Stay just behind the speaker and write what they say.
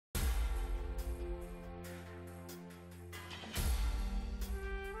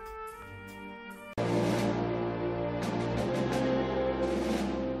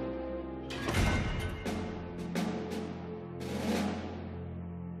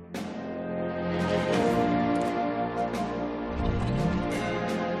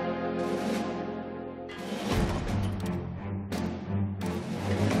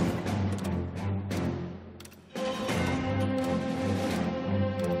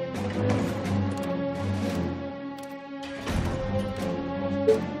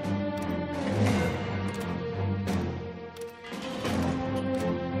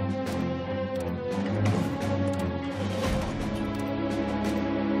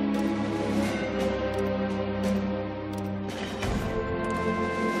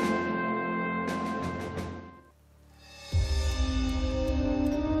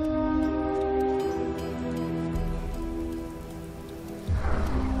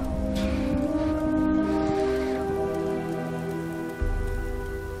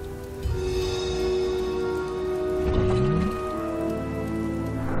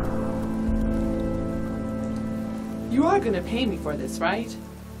gonna pay me for this, right?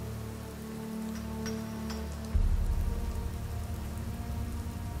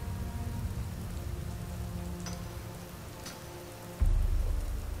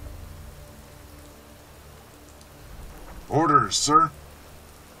 Orders, sir.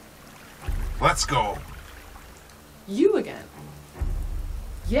 Let's go. You again?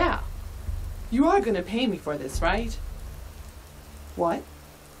 Yeah. You are gonna pay me for this, right? What?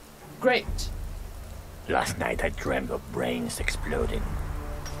 Great. Last night I dreamt of brains exploding.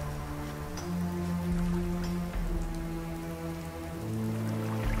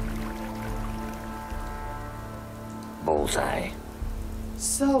 Bullseye.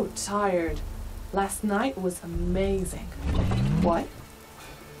 So tired. Last night was amazing. What?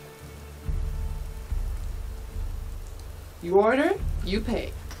 You order, you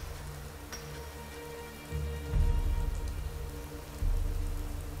pay.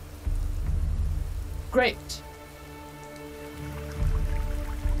 Great.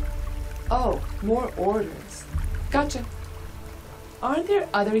 Oh, more orders. Gotcha. Aren't there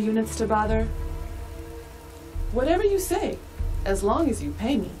other units to bother? Whatever you say, as long as you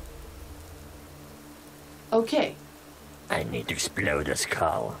pay me. Okay. I need to explode a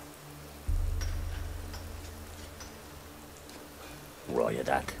skull. Roger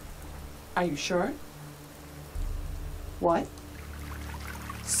that. Are you sure? What?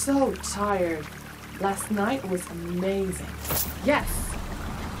 So tired. Last night was amazing. Yes!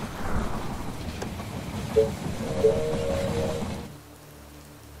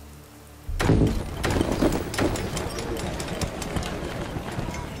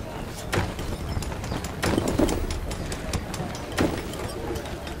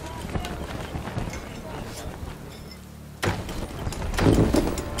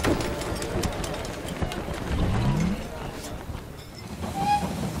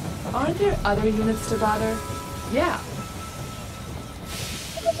 Aren't there other units to bother? Yeah.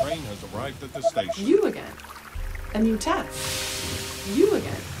 The train has arrived at the station. You again. A new task. You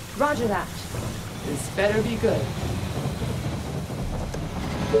again. Roger that. This better be good.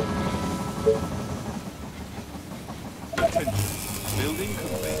 Attention. Building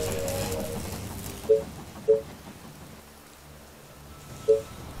completed.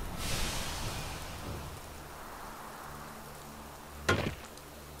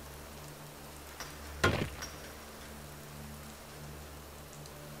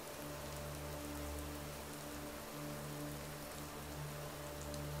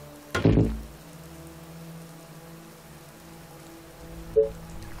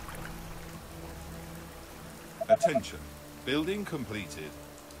 Attention. Building completed.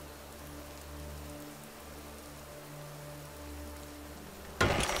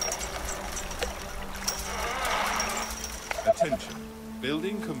 Attention.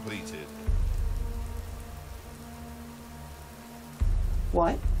 Building completed.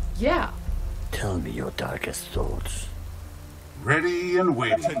 What? Yeah. Tell me your darkest thoughts. Ready and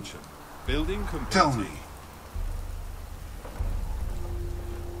waiting. Attention. Building completed. Tell me.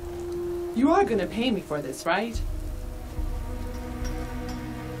 You are gonna pay me for this, right?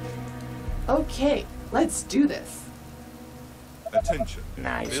 Okay, let's do this. Attention.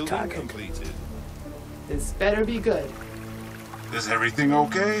 Nice Building target. completed. This better be good. Is everything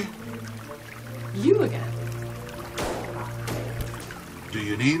okay? You again. Do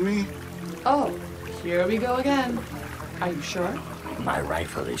you need me? Oh, here we go again. Are you sure? My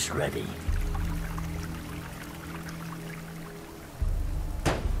rifle is ready.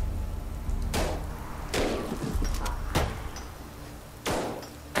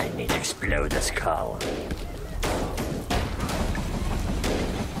 I need to explode the skull.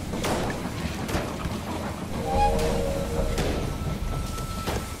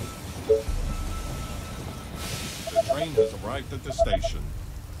 The train has arrived at the station.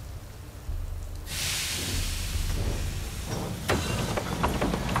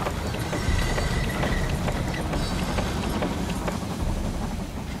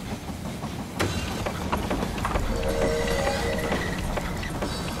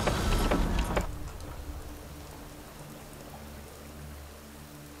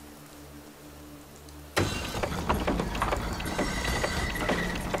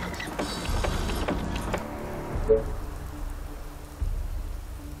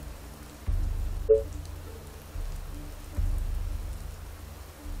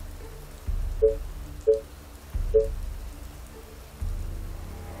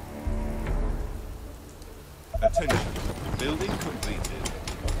 Attention. Building completed.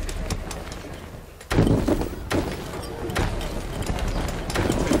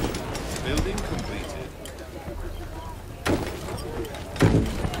 Attention. Building completed.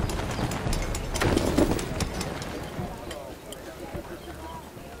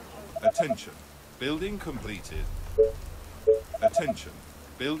 Attention. Building completed. Attention.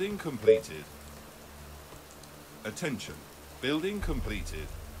 Building completed. Attention. Building completed.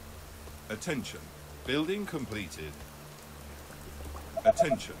 Attention. Building completed.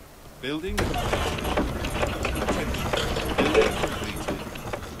 Attention. Building completed.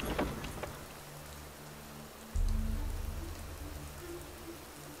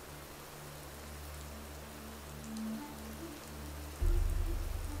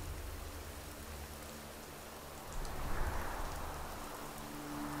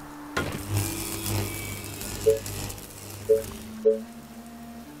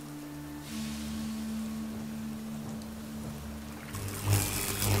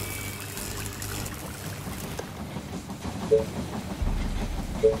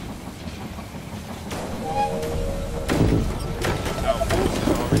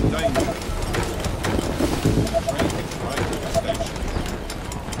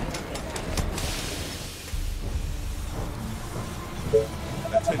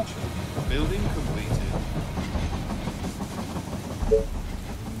 Attention. Building completed.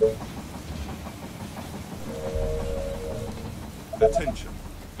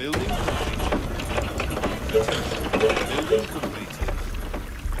 Attention. Building completed.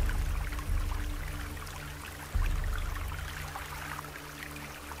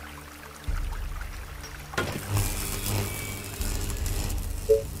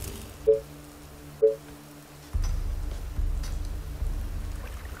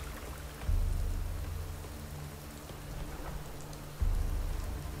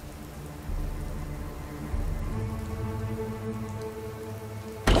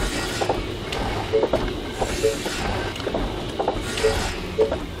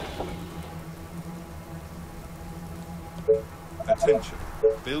 Attention.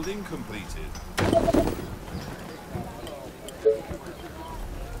 Building completed. Attention. Building completed.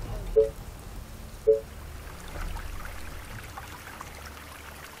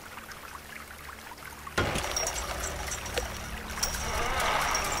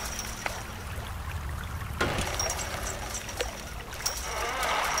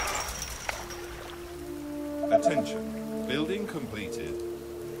 Attention. Building completed.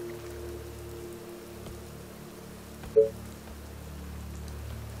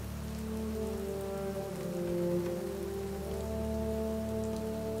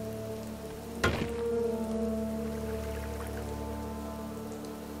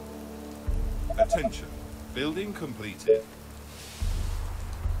 Attention. Building completed.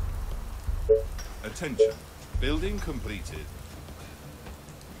 Attention. Building completed.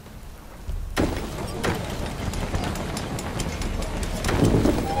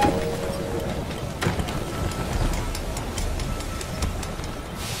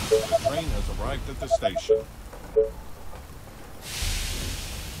 The train has arrived at the station.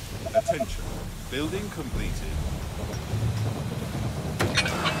 Attention. Building completed.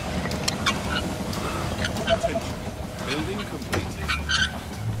 Attention. Building completed.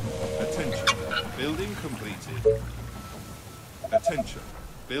 Attention. Building completed. Attention.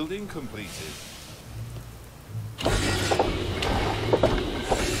 Building completed.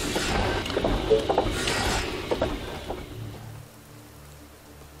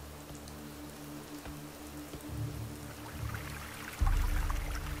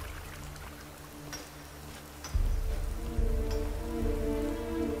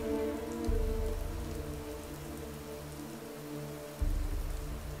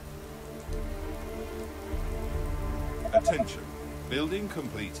 Attention. Building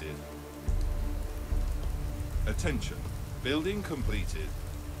completed. Attention. Building completed.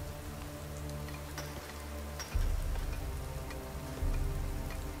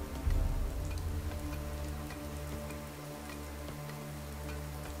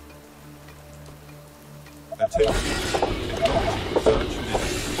 Attention. Technology research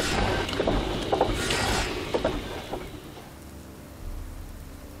mission.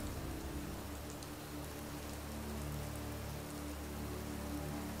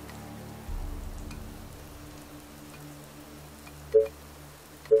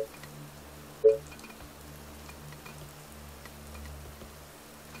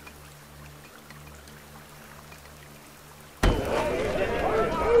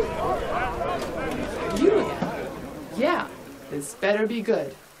 Yeah, this better be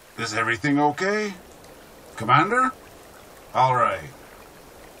good. Is everything okay? Commander? All right.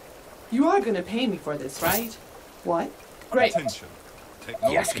 You are gonna pay me for this, right? What? Great. Attention. Just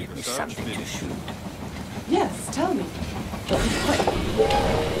Technology give me research something to finished. shoot. Yes, tell me. But be quick.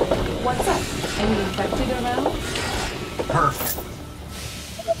 What's up? Any infected around? Perfect.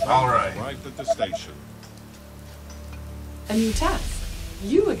 The train All has right. arrived at the station. A new task.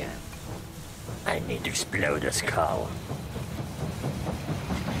 You again. I need to explode a skull.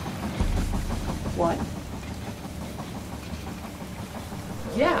 What?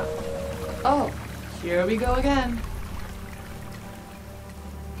 Yeah. Oh, here we go again.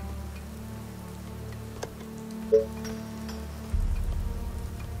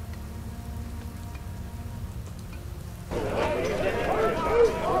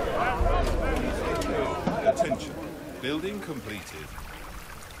 Attention. Building completed.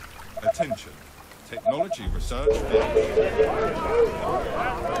 Attention. Technology research finished.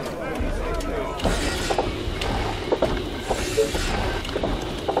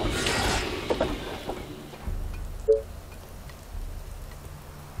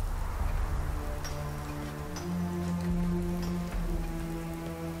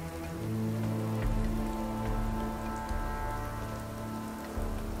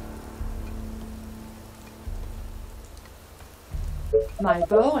 My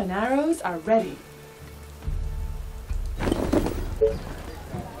bow and arrows are ready.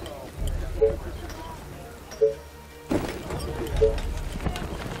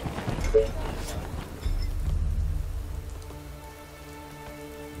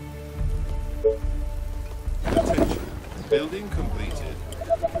 Attention. Building completed.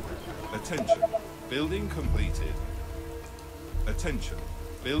 Attention. Building completed. Attention.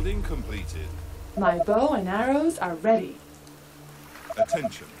 Building completed. My bow and arrows are ready.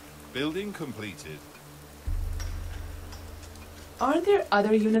 Attention. Building completed. Aren't there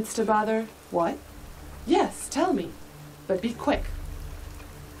other units to bother? What? Yes, tell me. But be quick.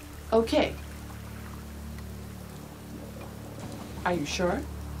 Okay. Are you sure?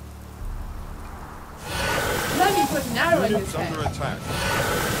 Let me put an arrow in his Units under head. attack.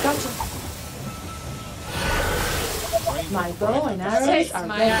 Gotcha. Train My bow and arrows Taste are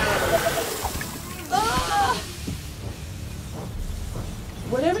my ready. arrow.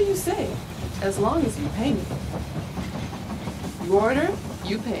 Whatever you say, as long as you pay me. You order,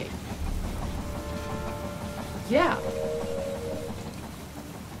 you pay. Yeah.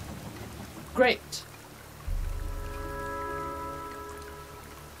 Great.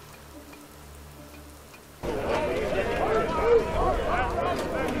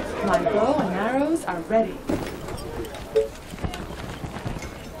 My bow and arrows are ready.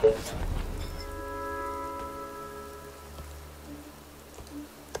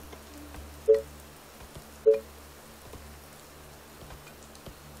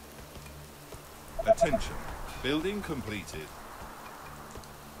 Attention. Building completed.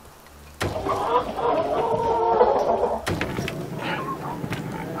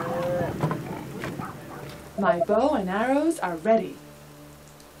 My bow and arrows are ready.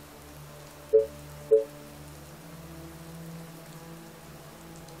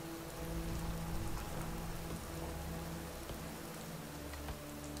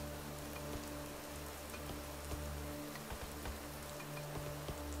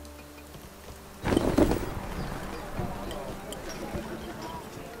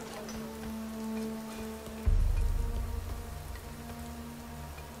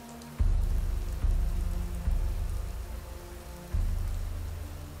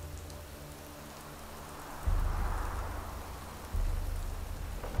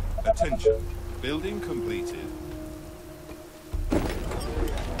 Attention. Building completed.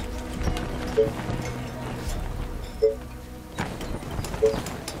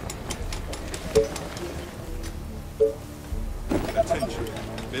 Attention.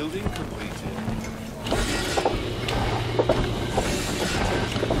 Building completed.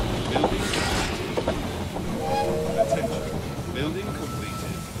 Attention. Building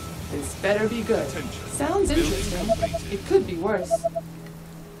completed. This better be good. Attention. Sounds Building interesting. completed. It could be worse.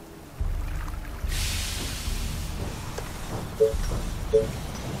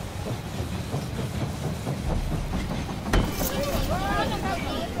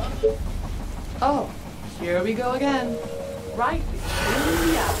 Oh, here we go again. Right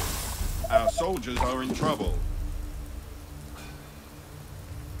between the eyes. Our soldiers are in trouble.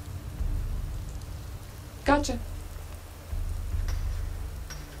 Gotcha.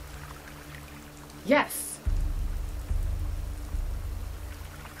 Yes.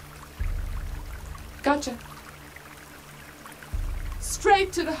 Gotcha.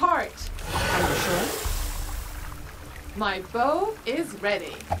 Straight to the heart. Are you sure? My bow is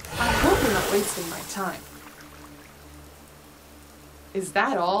ready. I hope you're not wasting my time. Is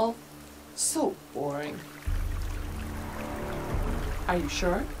that all? So boring. Are you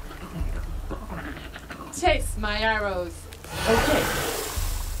sure? Taste my arrows. Okay.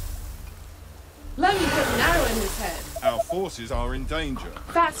 Let me put an arrow in his head. Our forces are in danger.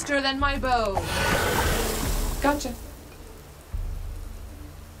 Faster than my bow. Gotcha.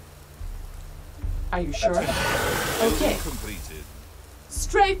 Are you sure? Attention. Okay. Building completed.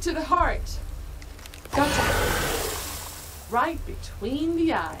 Straight to the heart. Gotcha. Right between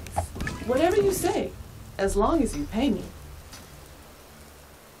the eyes. Whatever you say, as long as you pay me.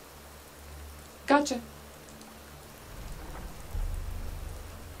 Gotcha.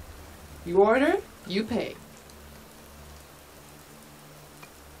 You order, you pay.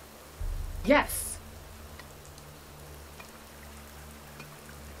 Yes.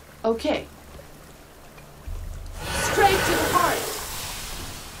 Okay. Straight to the heart.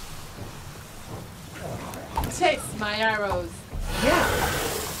 Taste my arrows. Yeah.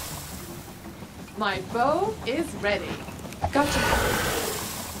 My bow is ready. Gotcha.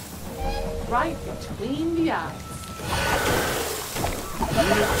 Right between the eyes.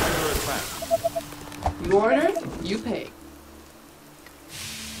 Unit under attack. You order, you pay.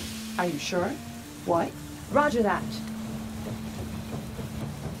 Are you sure? What? Roger that.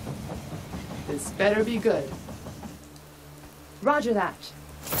 This better be good. Roger that.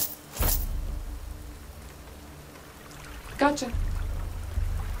 Gotcha.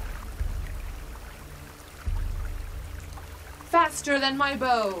 Faster than my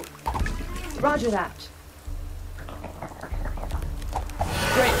bow. Roger that.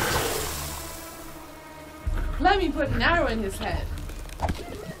 Great. Let me put an arrow in his head.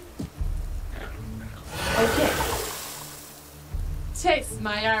 Okay. Taste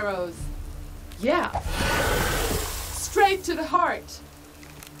my arrows. Yeah. Straight to the heart.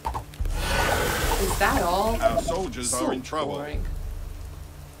 Is that all? Our soldiers So are in trouble. boring.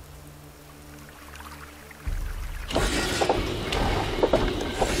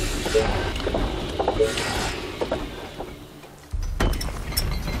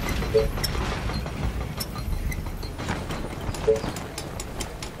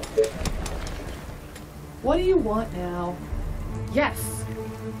 What do you want now? Yes.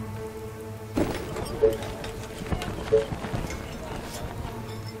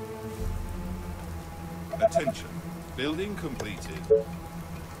 Attention. Building completed.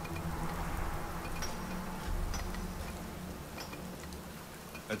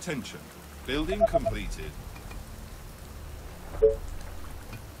 Attention. Building completed.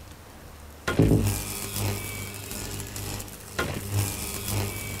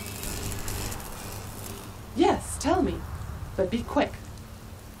 Yes, tell me. But be quick.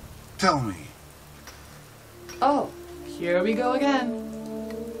 Tell me. Oh, here we go again.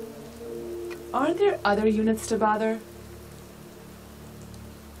 Aren't there other units to bother?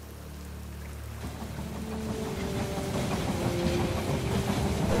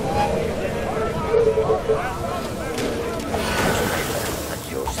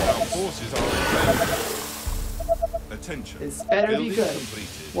 Our forces are in danger. Attention. This better Building be good.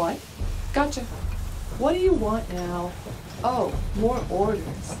 completed. What? Gotcha. What do you want now? Oh, more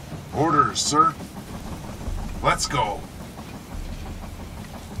orders. Orders, sir. Let's go.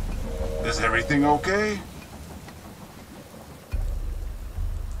 Is everything okay?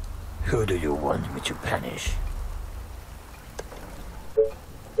 Who do you want me to punish?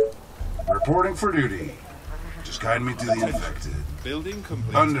 Reporting for duty. Just guide me to the infected. Building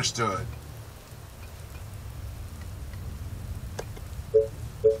completed. Understood.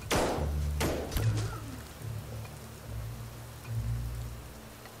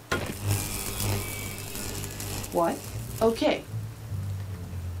 What? Okay.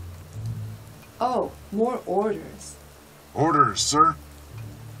 Oh, more orders. Orders, sir.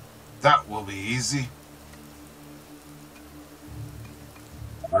 That will be easy.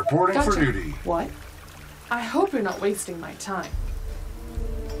 Reporting for Gotcha. duty. What? I hope you're not wasting my time.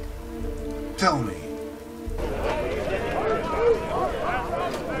 Tell me.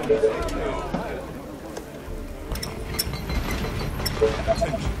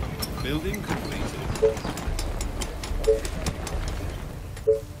 Attention. Building completed.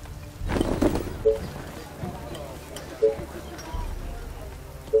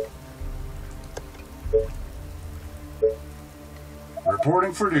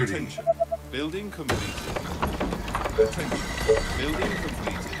 Reporting for duty. Attention. Building completed. Attention. Building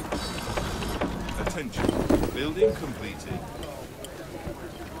completed. Attention. Building completed.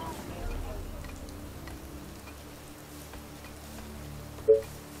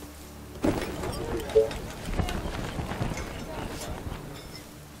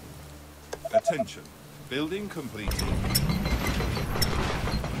 Attention. Building completed.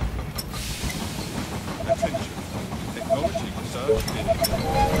 Attention. Technology research finished.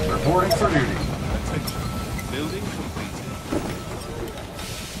 Reporting for duty. Attention. Building completed.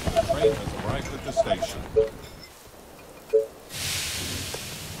 Train has arrived at the station.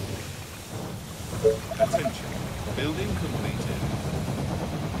 Attention. Building completed.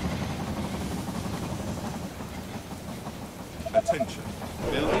 Attention.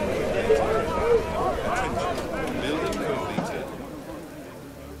 Building completed. Attention. Building completed.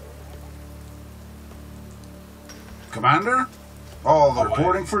 Commander? All the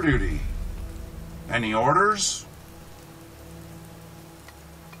reporting for duty. Any orders?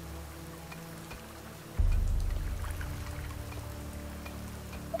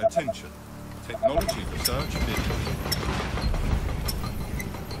 Attention. Technology research finished.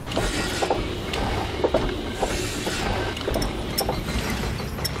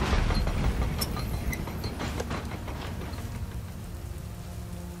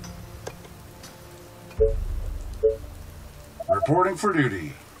 Reporting for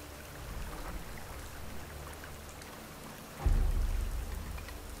duty.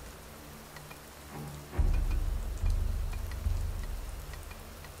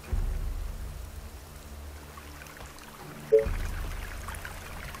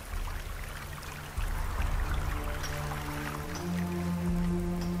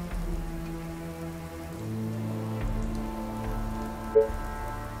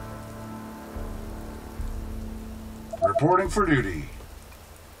 Reporting for duty.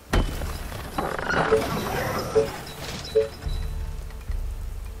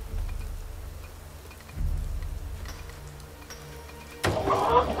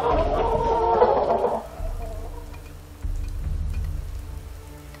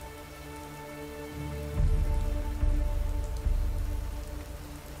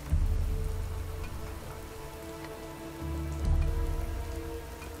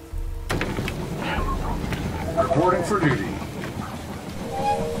 Reporting for duty.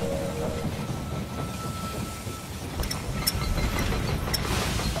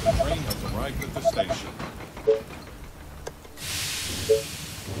 The train has arrived at the station.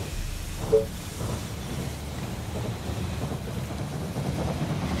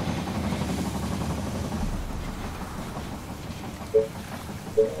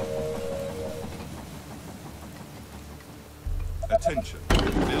 Attention.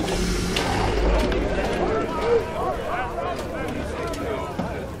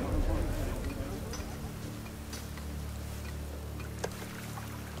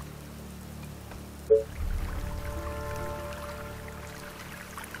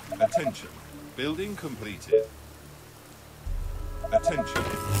 Attention. Building completed. Attention.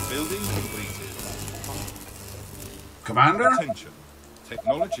 Building completed. Commander? Attention.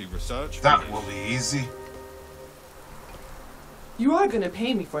 Technology research That finished. will be easy. You are gonna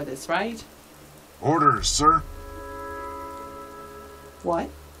pay me for this, right? Orders, sir. What?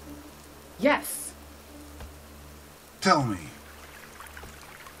 Yes. Tell me.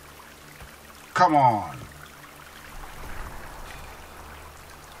 Come on.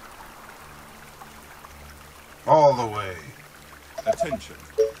 All the way. Attention.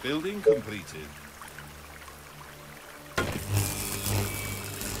 Building completed.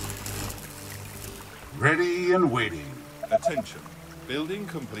 Ready and waiting. Attention. Building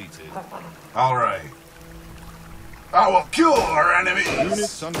completed. All right. I will kill our enemies.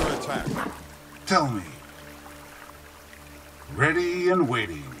 Units under attack. Tell me. Ready and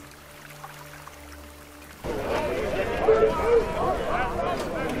waiting.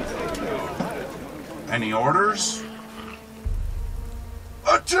 Any orders?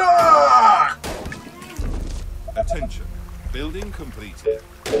 Attack! Attention. Building completed.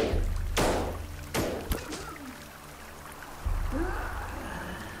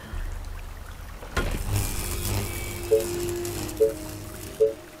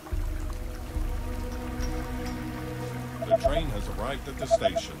 The train has arrived at the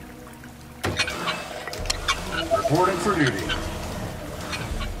station. Reporting for duty.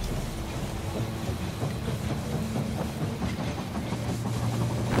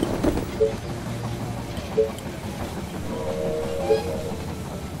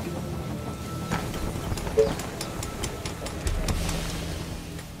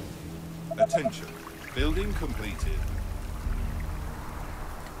 Attention. Building completed.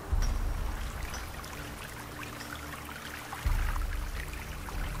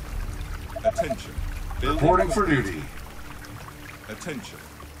 Attention. Building Reporting for completed. duty. Attention.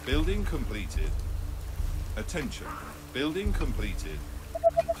 Building completed. Attention. Building completed.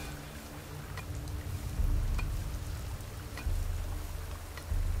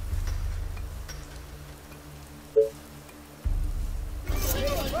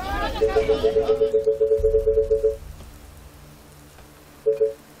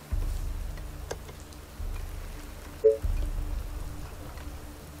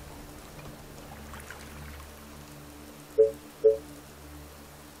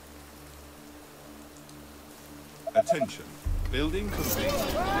 Attention. Building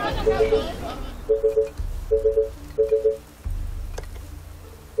completed.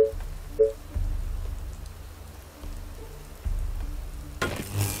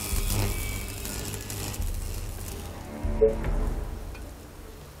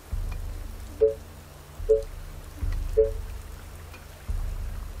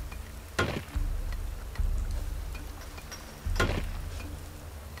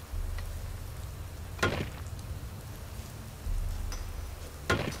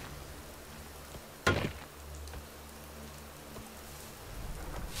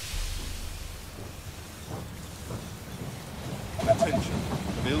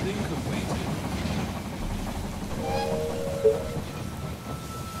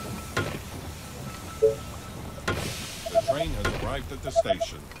 The train has arrived at the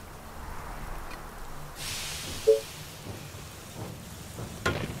station.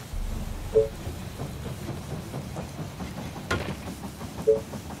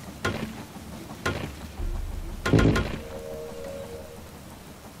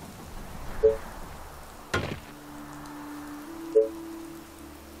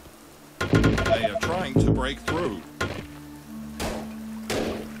 They are trying to break through.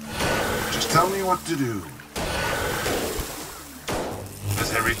 Just tell me what to do.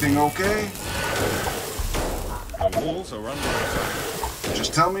 Is everything okay? The walls are under attack.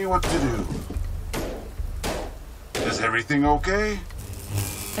 Just tell me what to do. Is everything okay?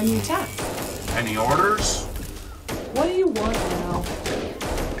 A new task. Any orders? What do you want now?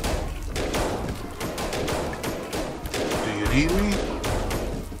 Do you need me?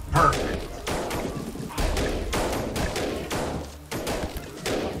 Perfect.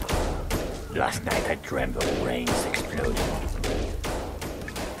 Last night I dreamt of brains exploding.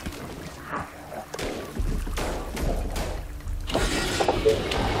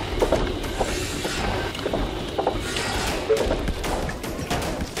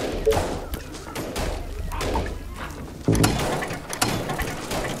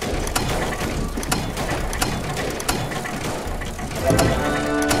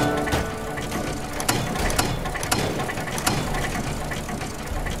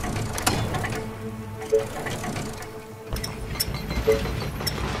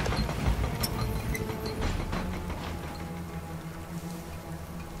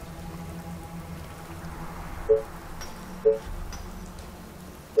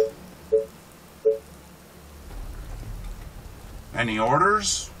 Any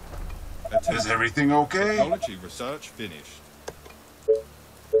orders? Is everything okay? Technology research finished.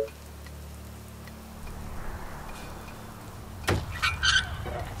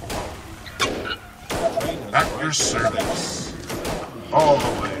 At your service. All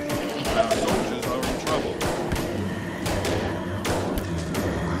the way. Our soldiers are in trouble.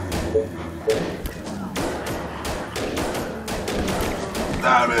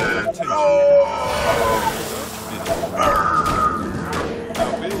 Damn it! No!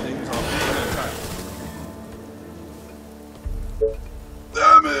 Our buildings are being attacked.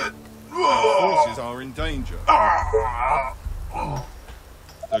 Damn it! Forces are in danger.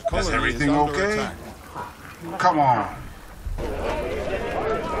 The colony Is everything is under okay? attack. Come on.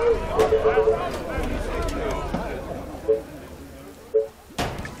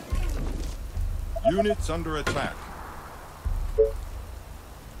 Units under attack.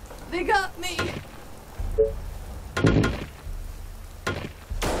 They got me.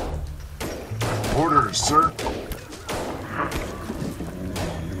 Orders, sir.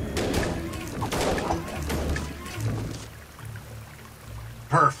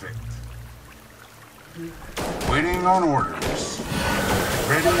 Perfect. Waiting on orders.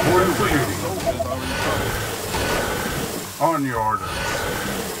 Ready for duty. Soldiers are in trouble. On your orders.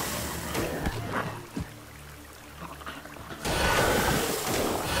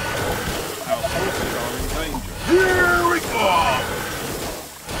 Our forces are in danger. Here we go!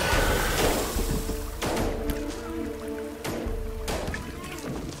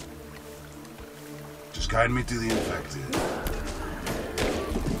 Just guide me to the infected.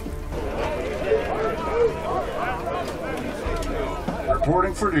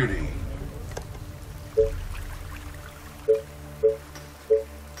 Reporting for duty.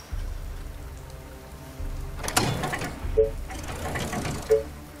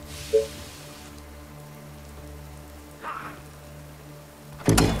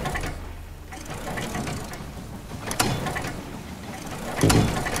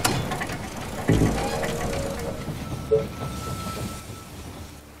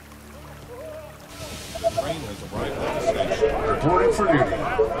 Train has arrived at the station. Reporting for duty.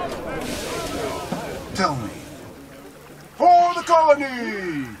 Tell me. For the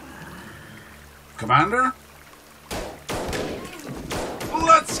colony! Commander?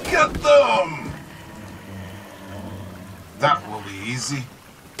 Let's get them! That will be easy.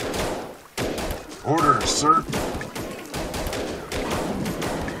 Orders, sir.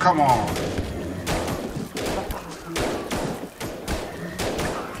 Come on.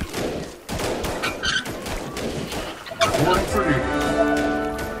 Reporting for duty.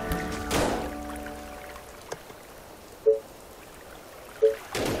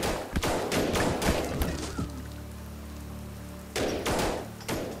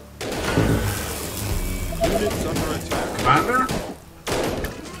 Units under attack. Commander?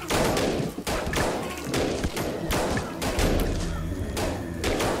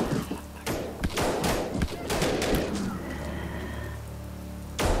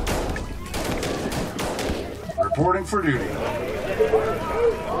 Reporting for duty.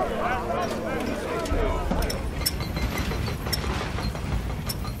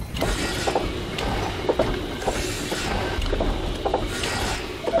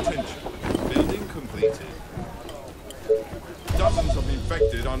 Attention. Building completed. Dozens of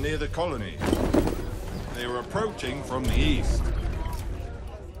infected are near the colony. They are approaching from the east.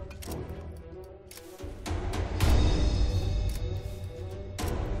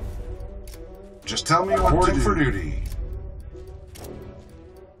 Just tell me what to do. For duty.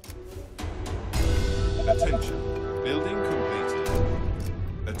 Attention. Building completed.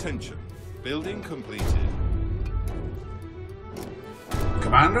 Attention. Building completed.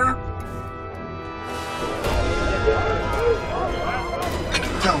 Commander?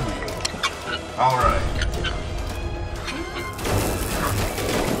 Tell me. All right.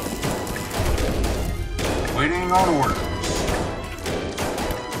 Waiting on orders.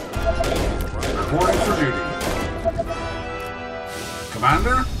 Reporting for duty.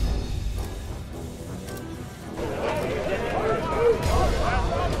 Commander?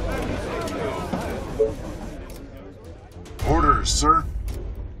 Orders, sir.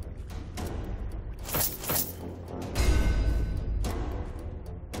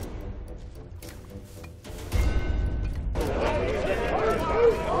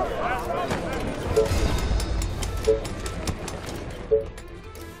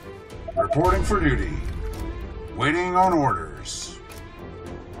 Reporting for duty. Waiting on orders.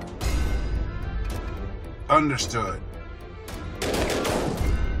 Understood.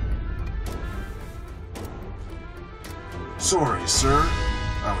 Sorry, sir.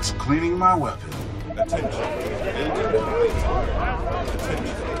 I was cleaning my weapon. Attention. Building completed.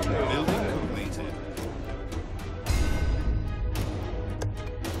 Attention. Building completed.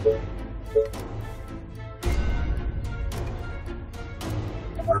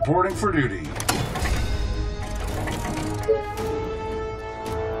 Reporting for duty.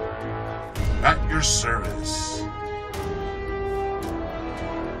 At your service.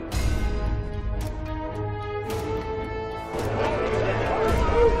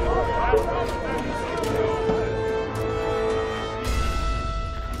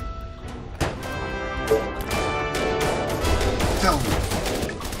 Tell me.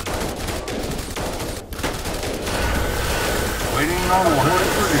 Waiting on order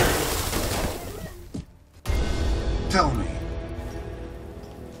for duty. Tell me.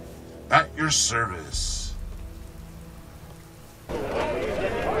 At your service.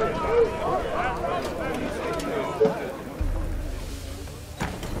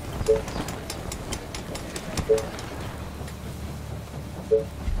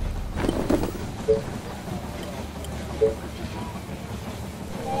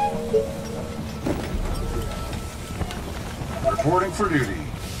 Reporting for duty.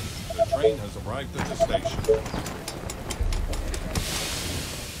 The train has arrived at the station.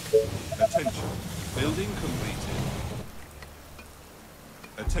 Attention. Building completed.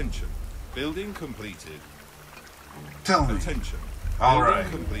 Attention. Building completed. Tell me. Attention. All Building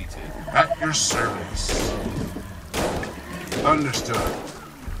right. completed. At your service. Understood.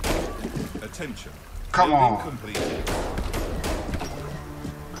 Attention. Come Building on. completed.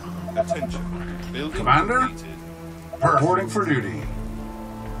 Attention. Building Commander? completed. Reporting for duty.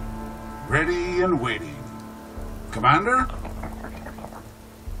 Ready and waiting. Commander?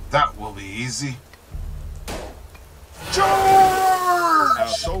 That will be easy. Charge! Our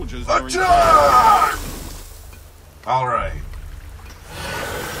soldiers are in Attack! All right.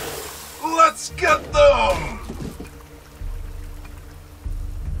 Let's get them!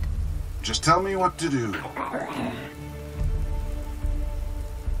 Just tell me what to do.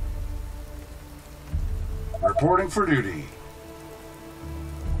 Reporting for duty.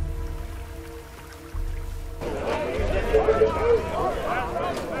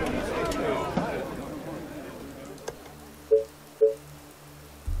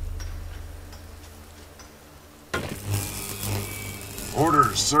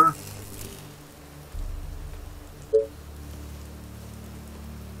 Orders, sir.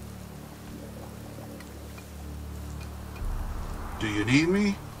 Do you need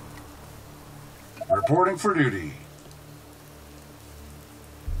me? Reporting for duty.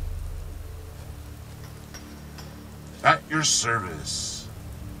 At your service.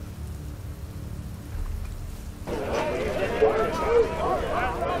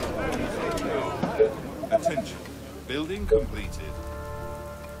 Attention. Building completed.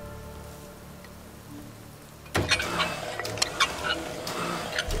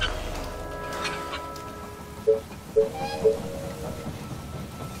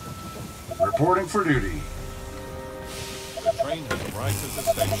 Reporting for duty. The train has arrived at the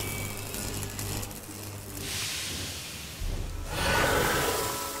station.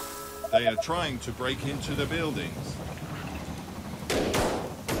 They are trying to break into the buildings.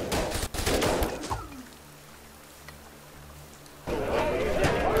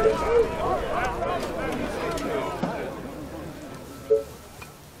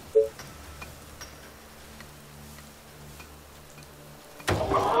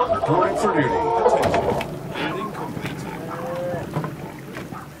 Reporting for duty. Attention. Building completed.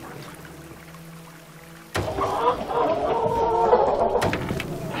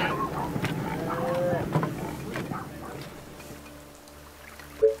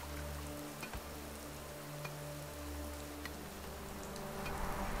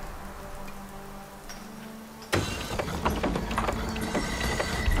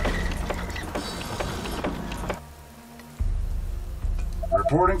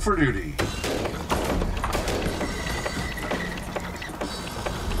 Reporting for duty.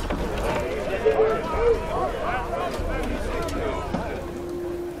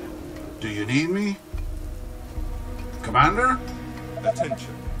 Do you need me? Commander?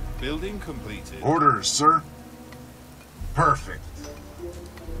 Attention. Building completed. Orders, sir. Perfect.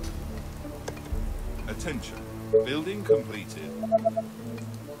 Attention. Building completed.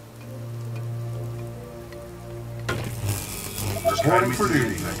 Reporting for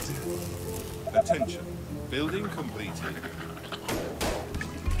duty. Attention. Building completed.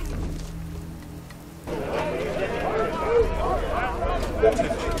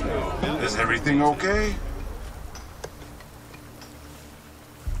 Attention. Building Is everything okay?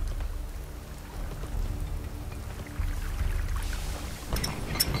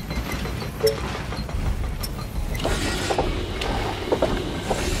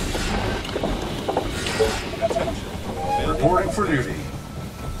 Reporting for duty.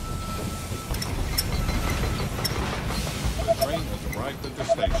 The train has arrived at the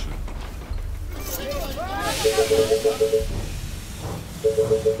station.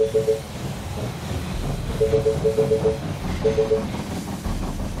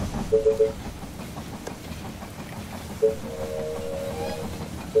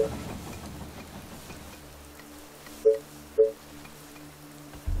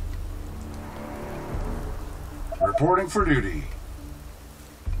 Reporting for duty.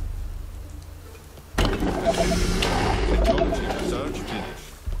 Technology research finished.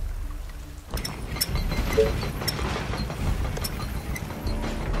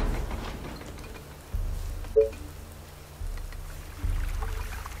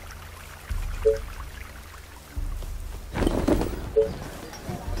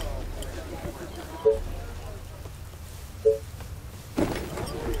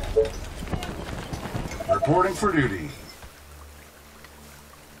 Reporting for duty.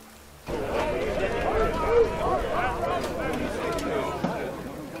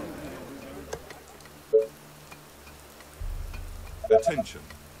 Attention.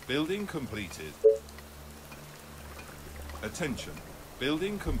 Building completed. Attention.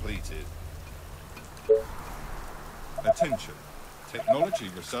 Building completed. Attention. Technology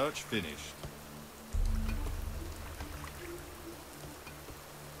research finished.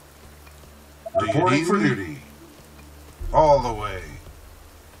 Reporting for duty. All the way.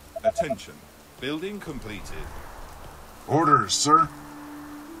 Attention. Building completed. Orders, sir.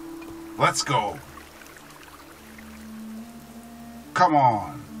 Let's go. Come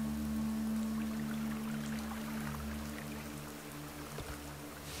on.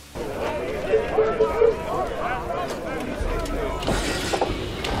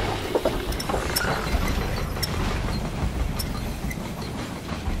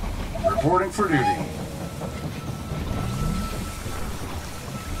 Reporting for duty.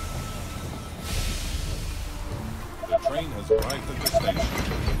 The train has arrived at the station.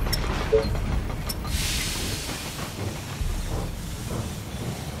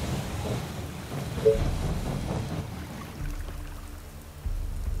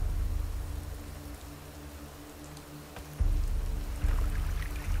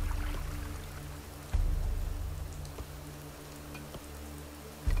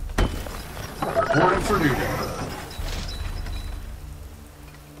 Reporting for duty.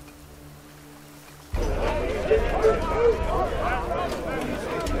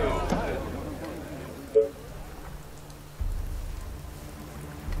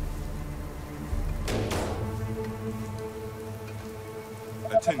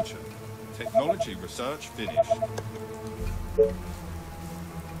 Attention. Technology research finished.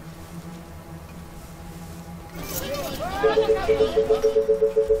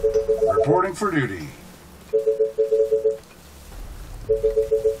 Reporting for duty.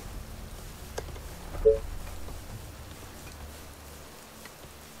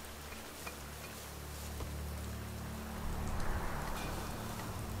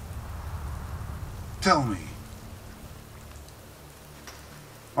 Tell me.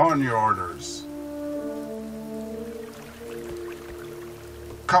 On your orders.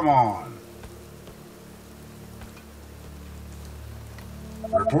 Come on.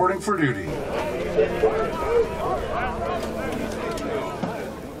 Reporting for duty.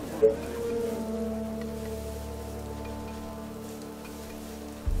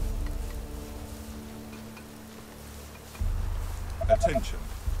 Attention.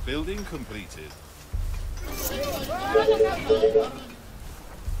 Building completed.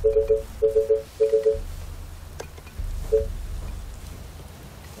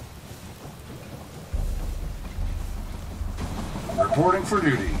 Reporting for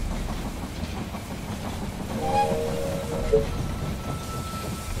duty.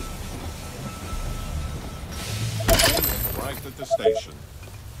 Arrived at the station.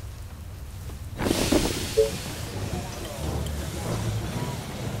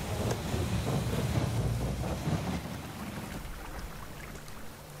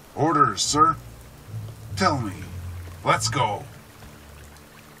 Orders, sir. Tell me. Let's go.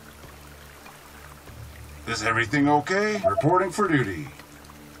 Is everything okay? Reporting for duty.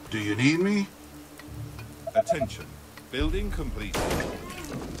 Do you need me? Attention. Building completed.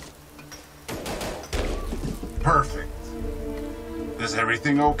 Perfect. Is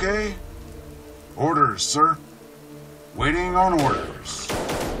everything okay? Orders, sir. Waiting on orders.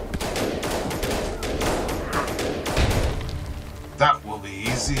 That will be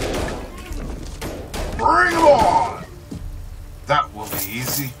easy. Bring 'em on! That will be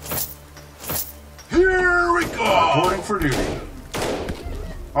easy. Here we go! Reporting for duty.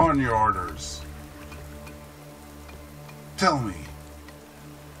 On your orders. Tell me.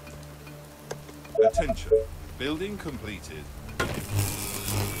 Attention. Building completed.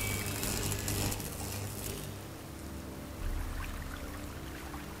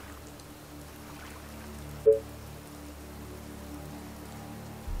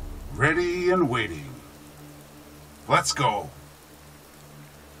 Ready and waiting. Let's go.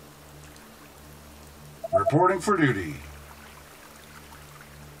 Reporting for duty.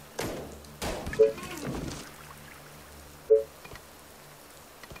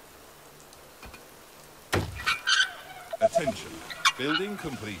 Attention. Building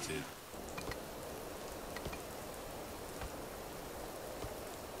completed.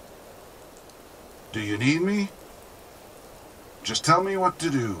 Do you need me? Just tell me what to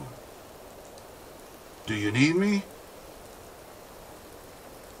do. Do you need me?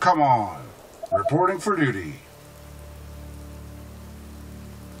 Come on. Reporting for duty.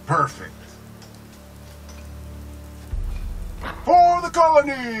 Perfect. For the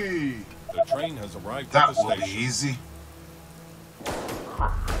colony! The train has arrived That at the will be station. easy.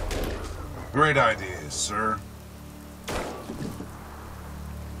 Great ideas, sir.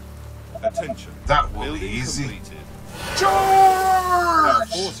 Attention. That will Building be easy. completed. Our Charge!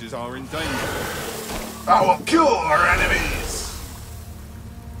 forces are in danger. I will kill our enemies!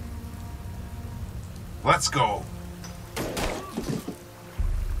 Let's go.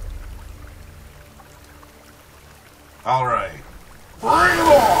 All right. Bring 'em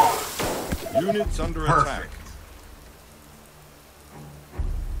on! Units under Perfect. attack.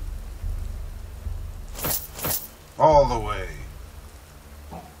 All the way.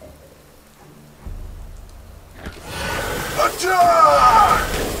 Attack!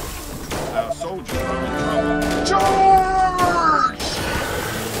 Our soldiers are in trouble. Charge!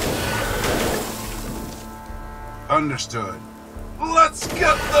 Understood. Let's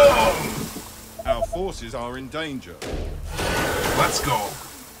get them! Our forces are in danger. Let's go.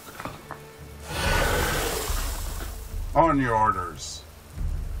 On your orders.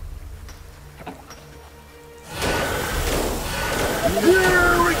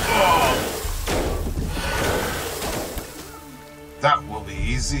 Here we go! That will be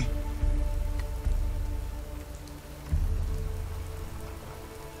easy.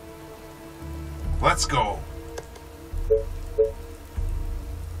 Let's go.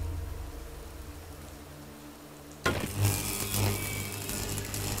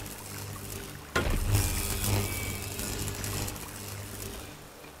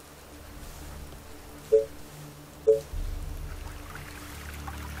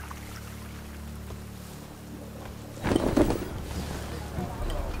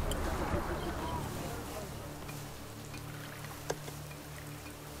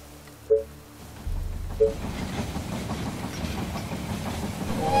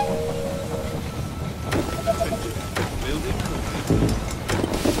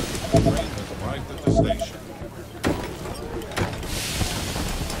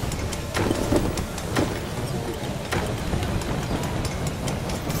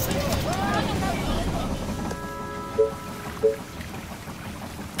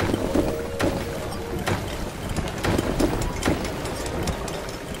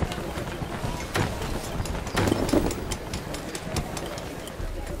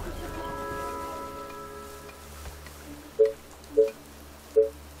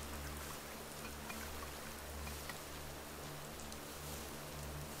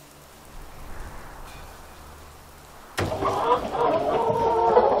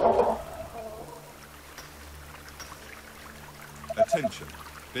 Attention.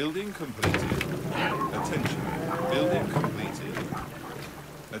 Building completed. Attention. Building completed.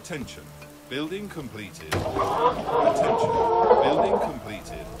 Attention. Building completed. Attention. Building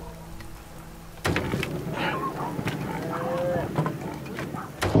completed.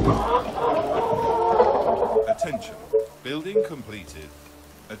 Attention. Building completed.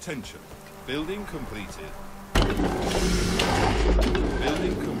 Attention. Building completed.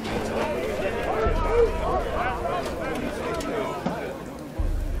 Building completed.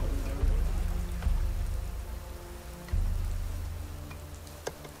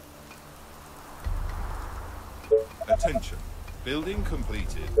 Attention. Building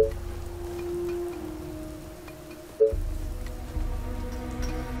completed.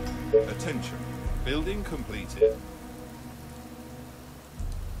 Attention. Building completed.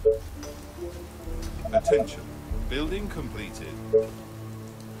 Attention. Building completed.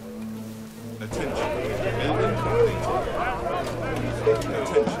 Attention. Building completed.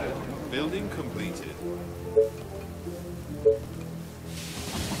 Attention. Building completed.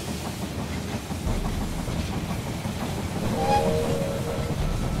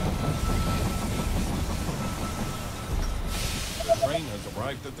 The train has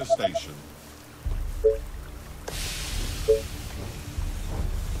arrived at the station.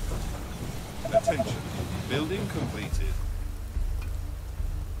 Attention. Building completed.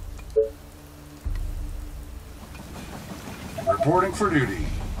 Reporting for duty.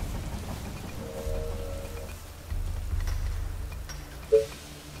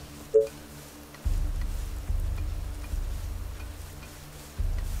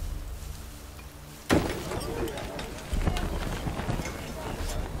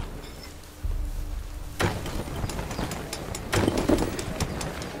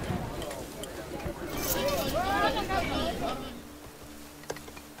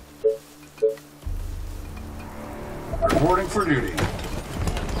 Reporting for duty.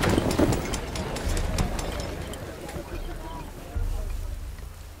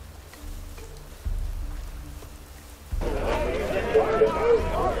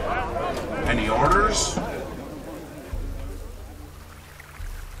 Any orders?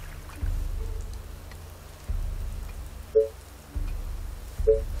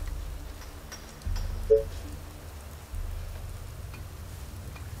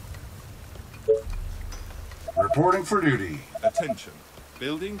 Reporting for duty. Attention.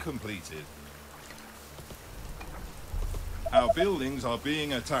 Building completed. Our buildings are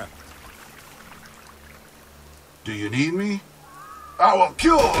being attacked. Do you need me? I will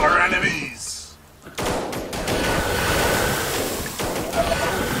kill our enemies!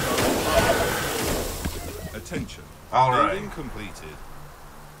 Attention. All right. Building completed.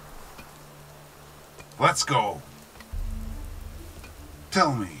 Let's go.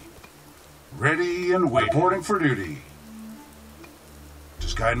 Tell me. Ready and waiting. Reporting for duty.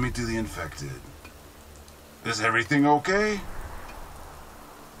 Just guide me to the infected. Is everything okay?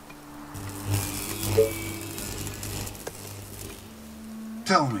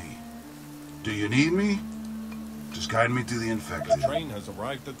 Tell me. Do you need me? Just guide me to the infected. The train has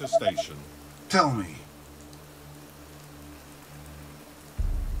arrived at the station. Tell me.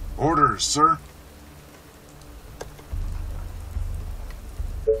 Orders, sir.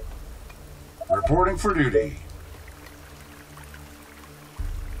 Reporting for duty.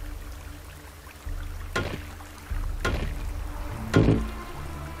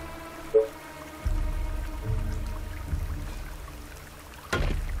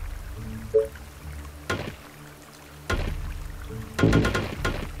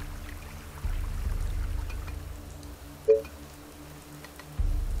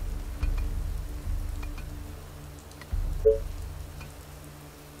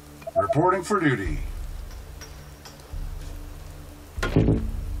 Reporting for duty.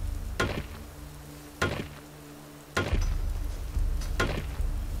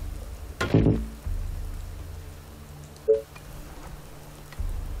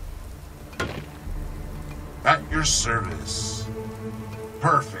 At your service.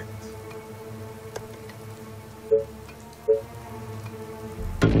 Perfect.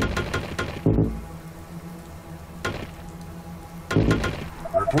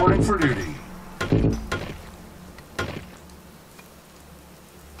 Reporting for duty.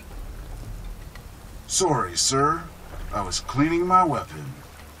 Sorry, sir. I was cleaning my weapon.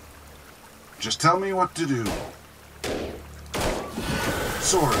 Just tell me what to do.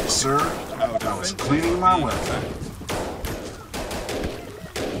 Sorry, sir. I was cleaning my weapon.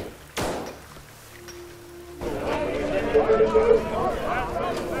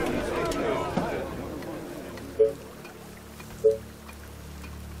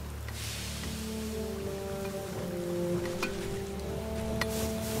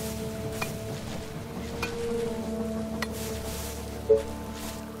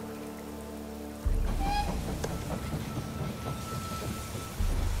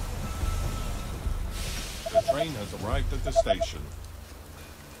 train has arrived at the station.